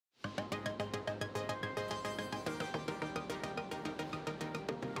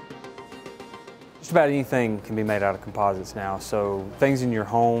Just about anything can be made out of composites now. So things in your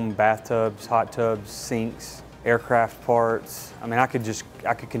home, bathtubs, hot tubs, sinks, aircraft parts. I mean, I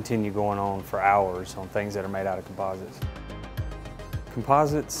could continue going on for hours on things that are made out of composites.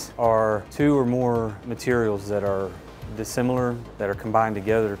 Composites are two or more materials that are dissimilar, that are combined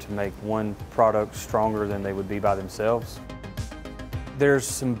together to make one product stronger than they would be by themselves. There's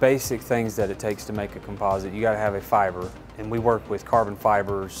some basic things that it takes to make a composite. You got to have a fiber, and we work with carbon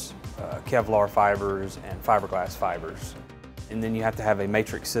fibers, Kevlar fibers, and fiberglass fibers. And then you have to have a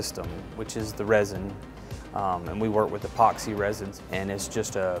matrix system, which is the resin, and we work with epoxy resins. And it's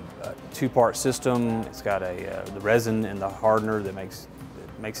just a two-part system. It's got the resin and the hardener that makes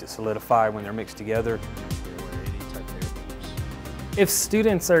it solidify when they're mixed together. If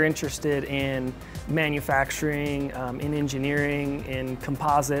students are interested in manufacturing, in engineering, in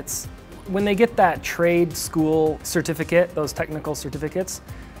composites, when they get that trade school certificate, those technical certificates,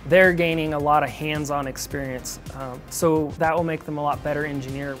 they're gaining a lot of hands-on experience. So that will make them a lot better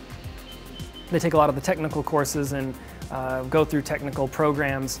engineer. They take a lot of the technical courses and go through technical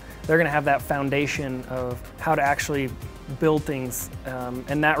programs. They're going to have that foundation of how to actually build things,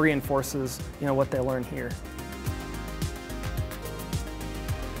 and that reinforces, what they learn here.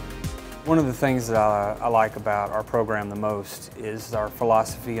 One of the things that I like about our program the most is our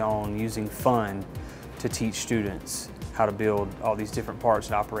philosophy on using fun to teach students how to build all these different parts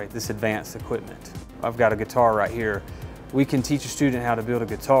and operate this advanced equipment. I've got a guitar right here. We can teach a student how to build a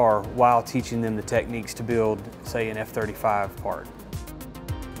guitar while teaching them the techniques to build, say, an F-35 part.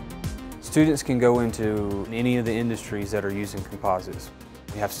 Students can go into any of the industries that are using composites.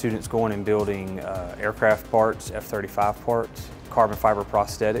 We have students going and building aircraft parts, F-35 parts, carbon fiber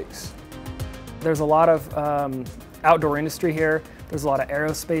prosthetics. There's a lot of outdoor industry here. There's a lot of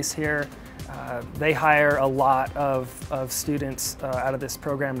aerospace here. They hire a lot of students out of this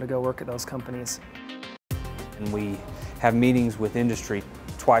program to go work at those companies. And we have meetings with industry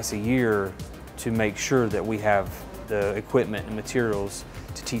twice a year to make sure that we have the equipment and materials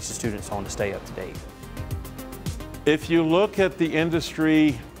to teach the students on to stay up to date. If you look at the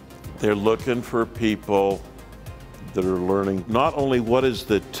industry, they're looking for people that are learning not only what is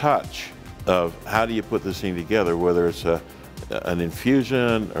the touch of how do you put this thing together, whether it's an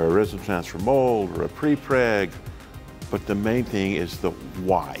infusion or a resin transfer mold or a pre-preg, but the main thing is the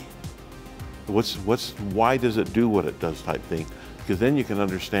why. Why does it do what it does type thing? Because then you can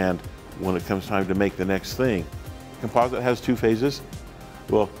understand when it comes time to make the next thing. Composite has two phases.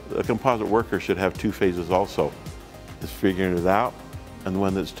 Well, a composite worker should have two phases also. It's figuring it out and the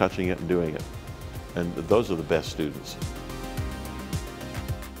one that's touching it and doing it. And those are the best students.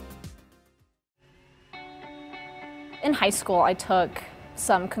 In high school, I took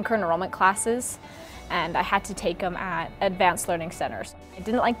some concurrent enrollment classes, and I had to take them at advanced learning centers. I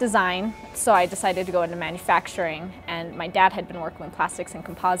didn't like design, so I decided to go into manufacturing, and my dad had been working with plastics and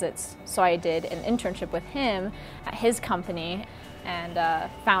composites, so I did an internship with him at his company and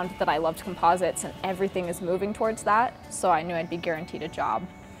found that I loved composites, and everything is moving towards that, so I knew I'd be guaranteed a job.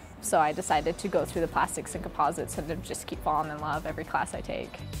 So I decided to go through the plastics and composites and to just keep falling in love every class I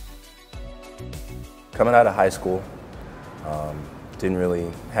take. Coming out of high school, didn't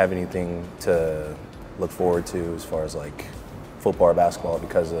really have anything to look forward to as far as like football or basketball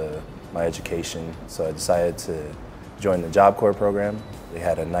because of my education. So I decided to join the Job Corps program. They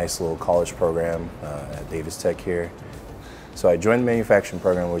had a nice little college program at Davis Tech here. So I joined the manufacturing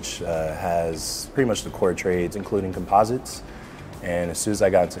program, which has pretty much the core trades, including composites. And as soon as I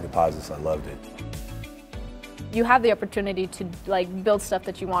got into composites, I loved it. You have the opportunity to build stuff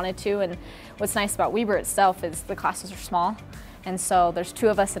that you wanted to, and what's nice about Weber itself is the classes are small, and so there's 2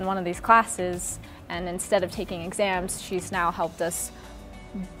 of us in one of these classes, and instead of taking exams, she's now helped us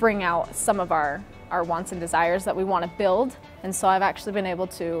bring out some of our wants and desires that we want to build, and so I've actually been able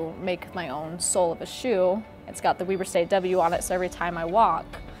to make my own sole of a shoe. It's got the Weber State W on it, so every time I walk,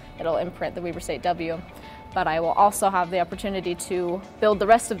 it'll imprint the Weber State W. But I will also have the opportunity to build the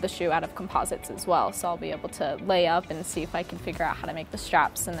rest of the shoe out of composites as well. So I'll be able to lay up and see if I can figure out how to make the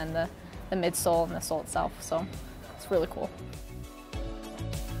straps and then the midsole and the sole itself. So it's really cool.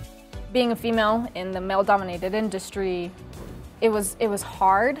 Being a female in the male-dominated industry, it was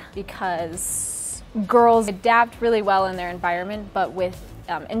hard because girls adapt really well in their environment, but with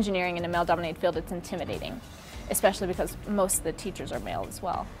engineering in a male-dominated field, it's intimidating, especially because most of the teachers are male as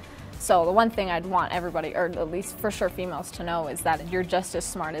well. So the one thing I'd want everybody, or at least for sure females, to know is that you're just as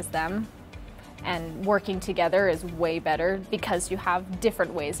smart as them, and working together is way better because you have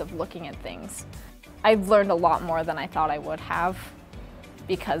different ways of looking at things. I've learned a lot more than I thought I would have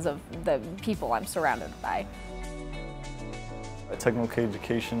because of the people I'm surrounded by. A technical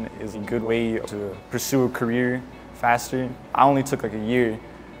education is a good way to pursue a career faster. I only took like a year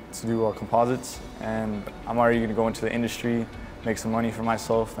to do composites, and I'm already going to go into the industry, make some money for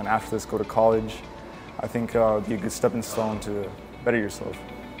myself, and after this go to college. I think it'll be a good stepping stone to better yourself.